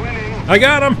 We're winning. I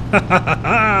got him! Ha ha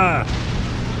ha!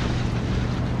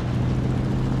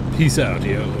 Peace out,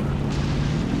 yo.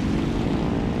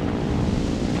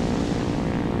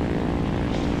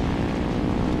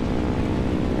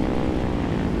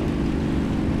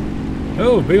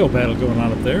 Oh, big old battle going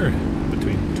on up there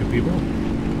between two people.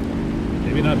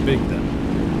 Maybe not big then.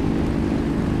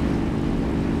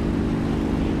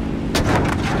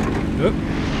 Oh.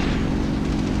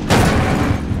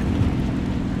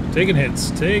 Taking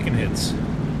hits, taking hits.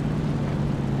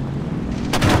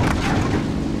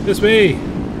 This way.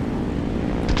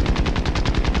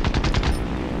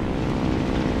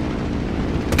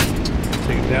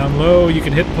 Take it down low. You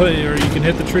can hit play, or you can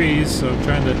hit the trees. So I'm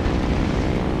trying to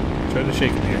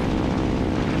shake him here.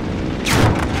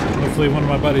 Hopefully, one of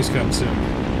my buddies comes soon.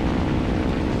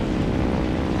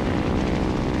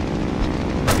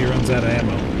 If he runs out of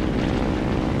ammo.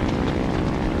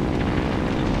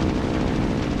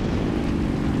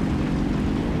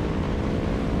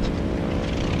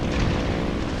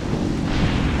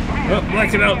 Oh,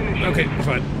 blacked it out. Okay, we're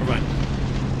fine. We're fine.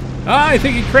 Ah, I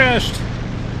think he crashed.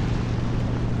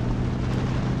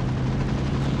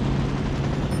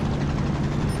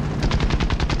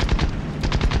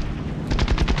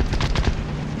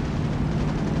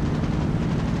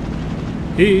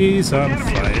 He's on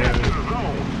fire.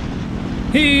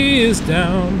 He is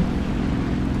down.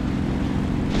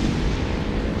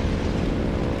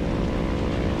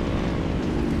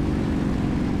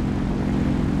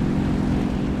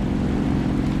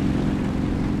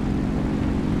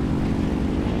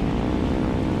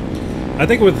 I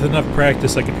think with enough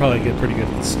practice, I could probably get pretty good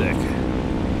at the stick.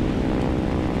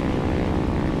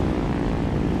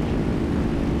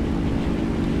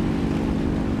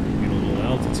 Get a little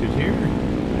altitude here.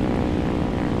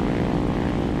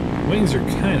 Wings are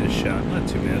kind of shot, not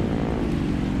too bad.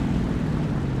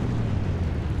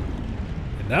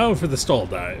 And now for the stall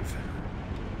dive.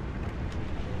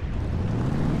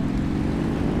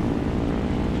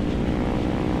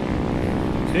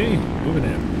 Okay, moving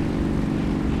in.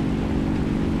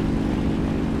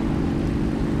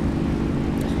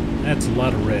 That's a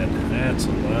lot of red. That's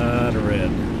a lot of red. I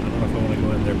don't know if I want to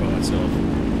go in there by myself.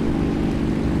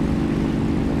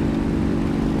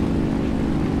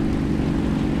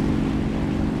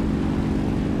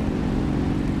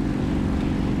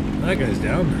 That guy's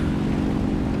down.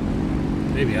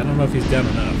 Maybe. I don't know if he's down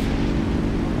enough.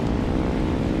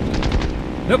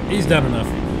 Nope, he's down enough.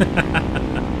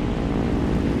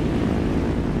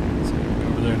 So go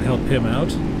over there and help him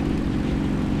out.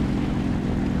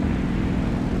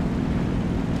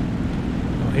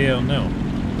 Oh, hell no.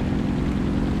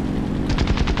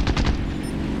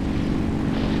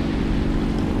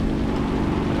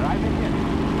 I've been hit.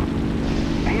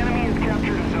 The enemy has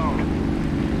captured a zone.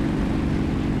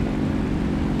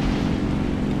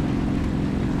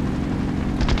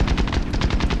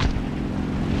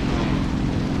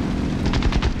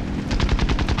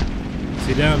 Is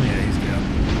he down? Yeah, he's down.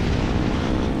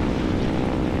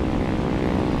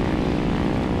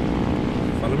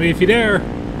 Follow me if you dare.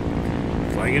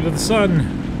 Flying into the sun.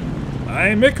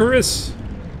 I'm Icarus.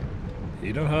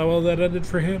 You know how well that ended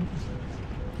for him?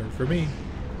 Or for me?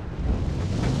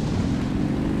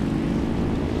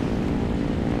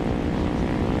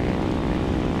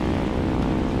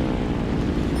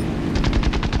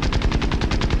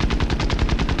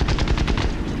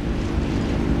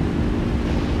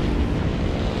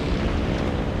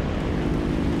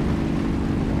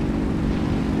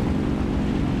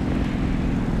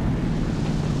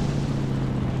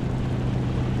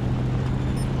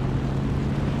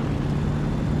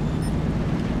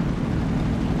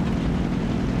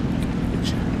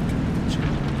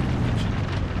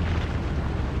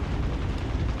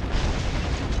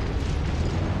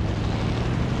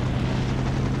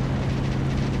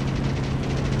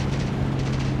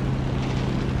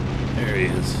 There he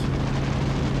is.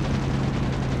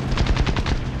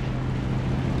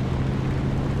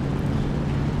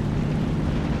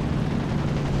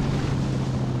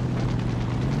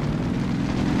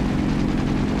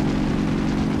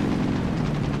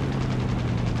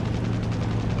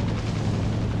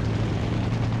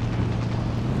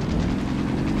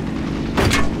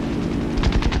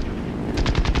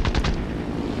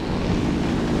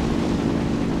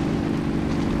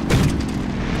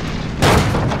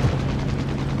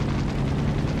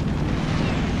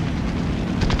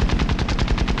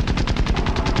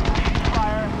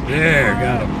 There,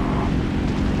 got him.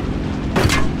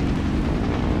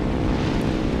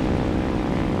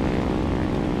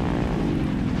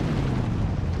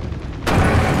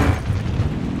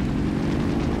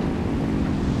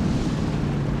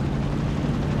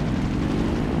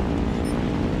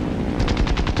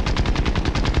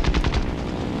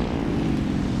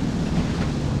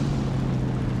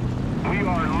 We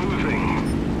are losing.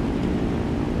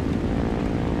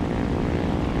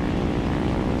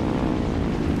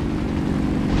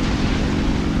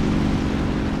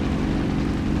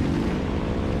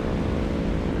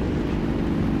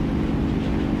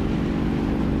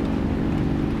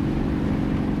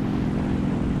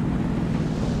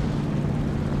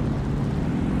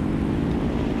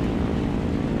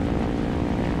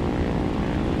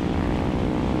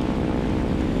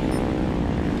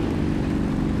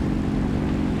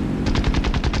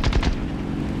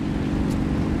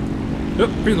 Oh,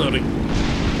 reloading.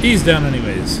 He's down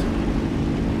anyways.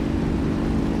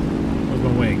 How's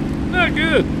my wing? Not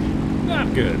good.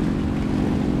 Not good.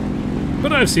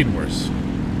 But I've seen worse.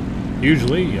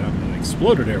 Usually, I'm an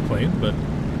exploded airplane, but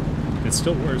it's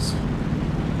still worse.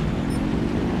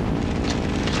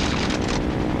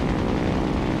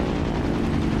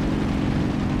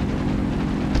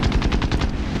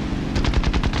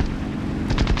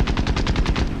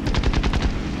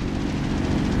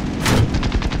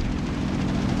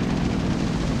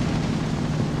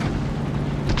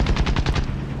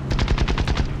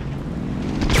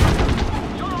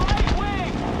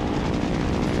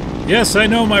 Yes, I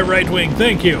know my right wing.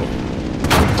 Thank you.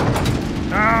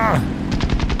 Ah!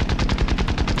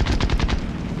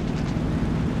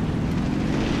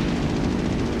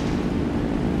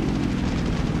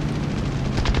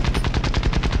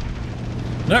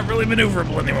 Not really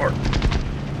maneuverable anymore.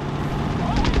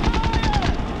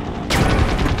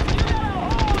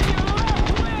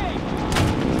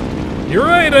 You're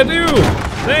right, I do.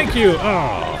 Thank you.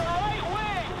 Oh.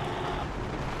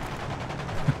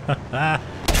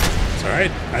 It's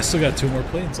alright. I still got 2 more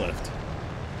planes left.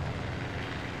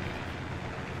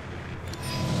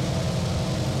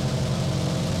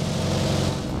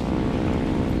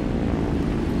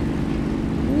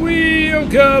 Wee! Oh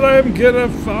god, I'm gonna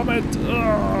vomit.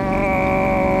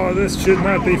 Oh, this should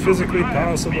not be physically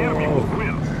possible. I'm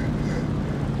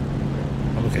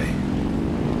okay.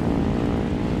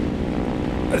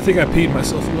 I think I peed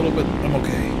myself a little bit. I'm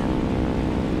okay.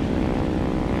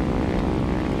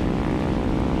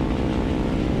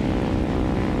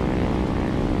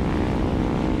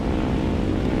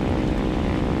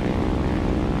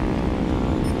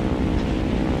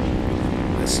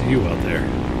 you out there.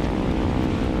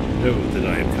 Know that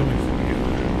I am coming for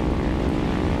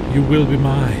you. You will be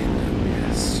mine.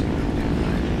 Yes, you will be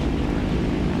mine.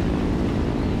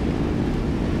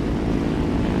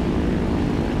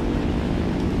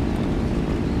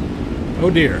 Oh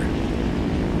dear.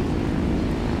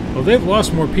 Well, they've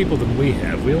lost more people than we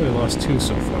have. We only lost 2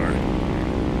 so far.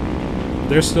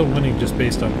 They're still winning just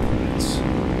based on points.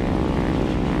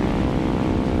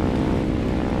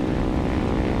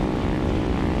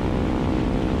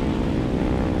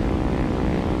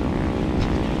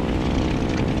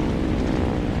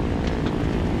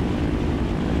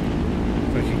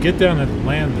 If I could get down and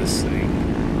land this thing,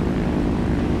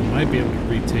 I might be able to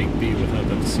retake B without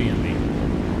them seeing me.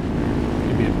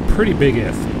 It'd be a pretty big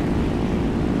if.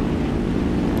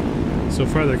 So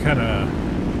far, they're kind of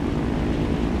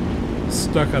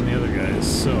stuck on the other guys,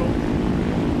 so...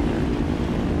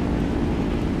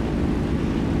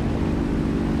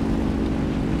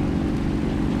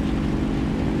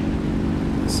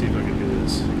 Let's see if I can do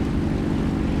this.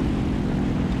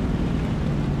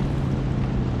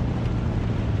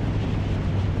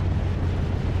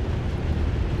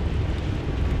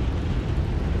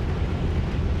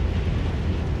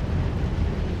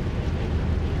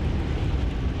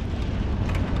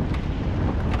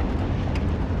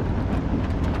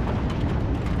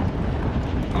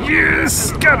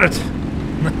 Yes! Got it!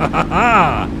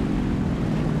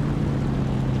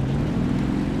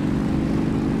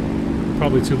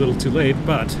 Probably too little too late,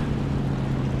 but...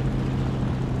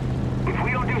 If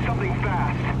we don't do something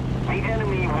fast, the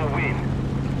enemy will win.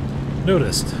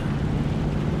 Noticed.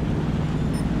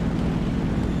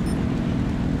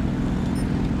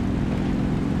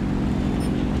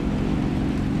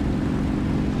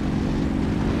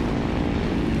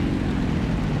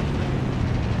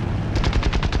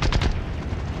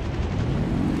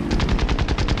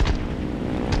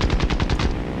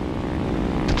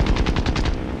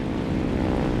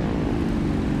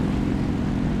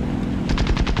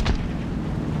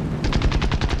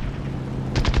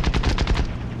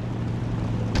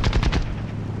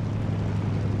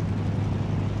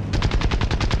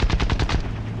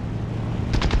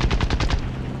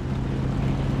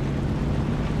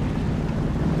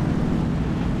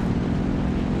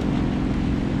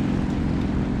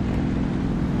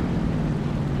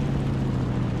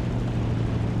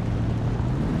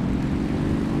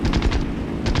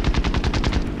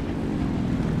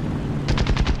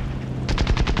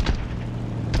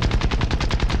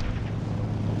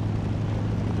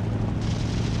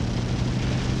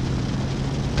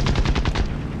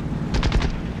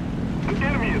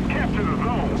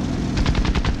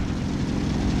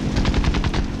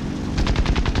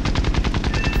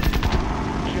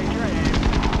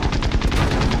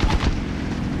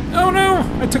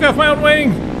 I took off my own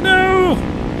wing! No!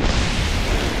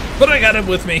 But I got him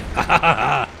with me!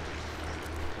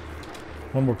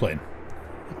 One more plane.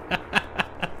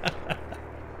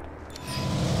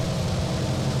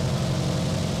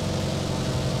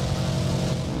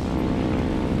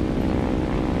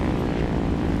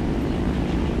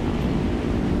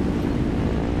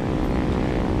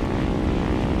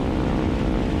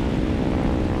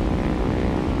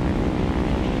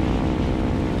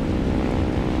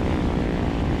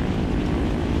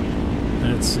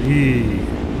 Let's see.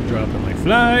 Dropping like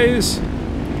flies.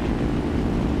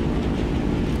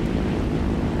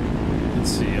 Let's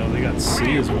see. Oh, they got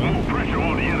C as well.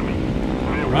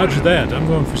 Roger that. I'm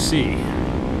going for C.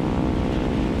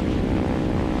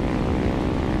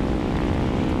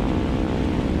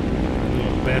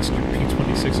 Little bastard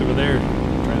P-26 over there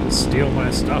trying to steal my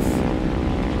stuff.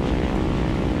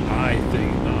 I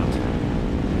think not.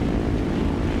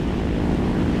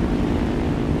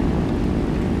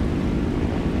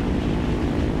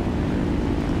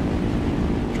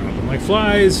 Like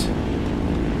flies.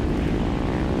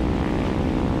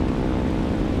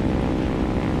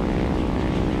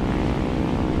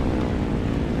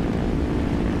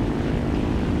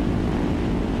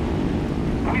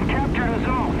 We've captured a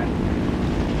zone.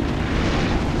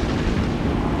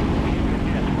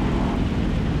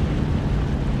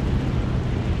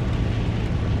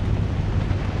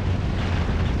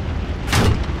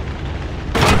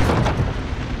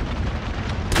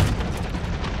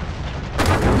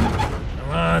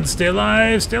 Stay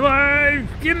alive! Stay alive!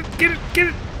 Get it! Get it! Get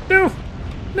it! No!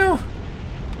 No!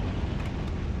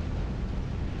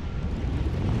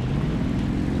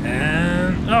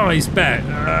 And... oh, he's back.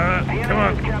 Come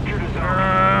on.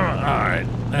 Alright.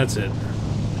 That's it.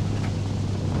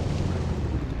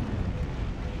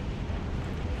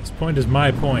 This point is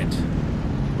my point.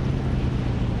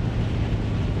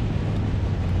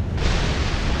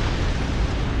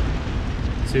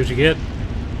 See what you get?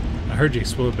 I heard you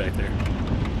explode back there.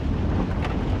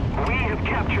 We have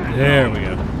captured a There zone. we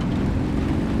go.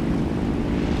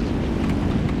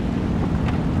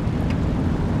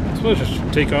 I suppose I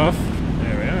should take off.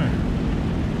 There we are.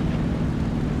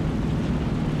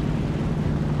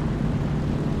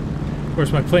 Of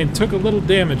course, my plane took a little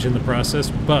damage in the process,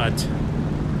 but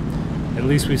at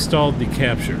least we stalled the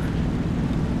capture.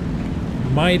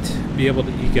 Might be able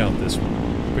to eke out this one,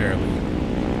 barely.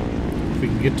 If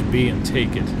we can get to B and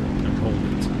take it and hold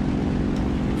it.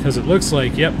 Because it looks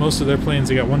like, yep, most of their planes,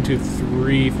 they got 1, 2,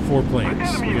 3, 4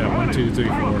 planes. We got 1, 2, 3,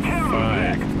 4,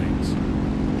 5 planes.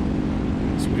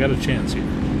 So we got a chance here.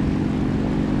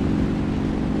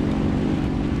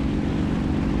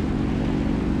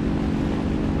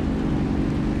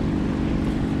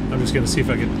 I'm just going to see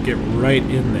if I can get right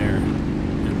in there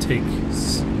and take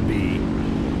B.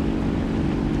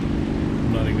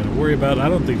 I'm not even going to worry about it. I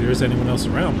don't think there is anyone else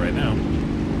around right now.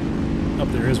 Oh,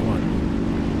 there is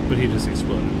one. But he just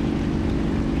exploded.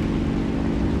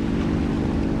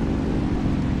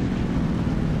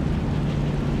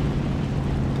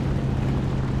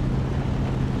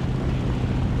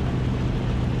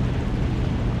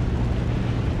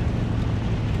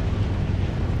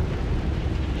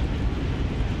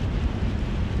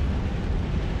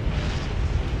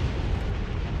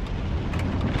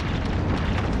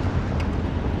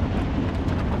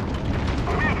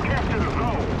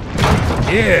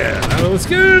 Yeah, now let's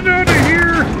get it out of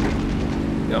here.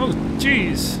 Oh,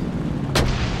 jeez.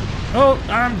 Oh,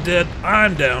 I'm dead.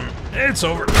 I'm down. It's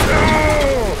over.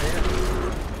 Oh!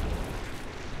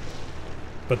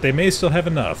 But they may still have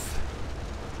enough.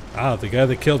 Ah, the guy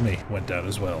that killed me went down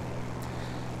as well.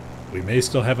 We may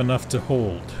still have enough to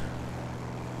hold.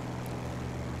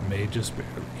 May just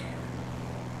barely.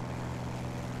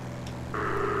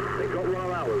 They got 1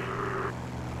 hours.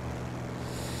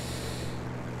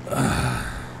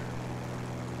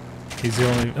 He's the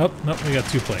only... Oh, no, we got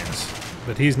 2 planes.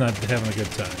 But he's not having a good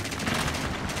time.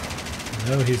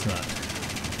 No, he's not.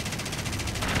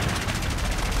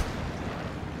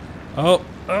 Oh,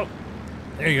 oh.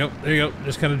 There you go, there you go.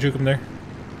 Just kind of juke him there.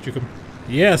 Juke him.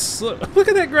 Yes! Look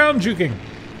at that ground juking!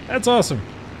 That's awesome.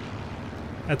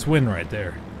 That's win right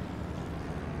there.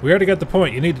 We already got the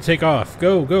point. You need to take off.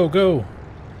 Go, go, go.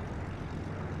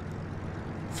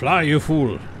 Fly, you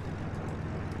fool.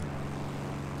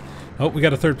 Oh, we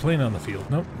got a 3rd plane on the field.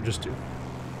 Nope, just 2.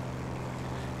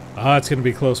 Ah, it's going to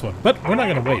be a close one. But we're not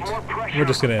going to wait. We're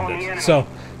just going to end it. So,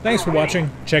 thanks for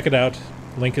watching. Check it out.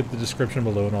 Link in the description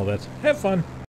below and all that. Have fun.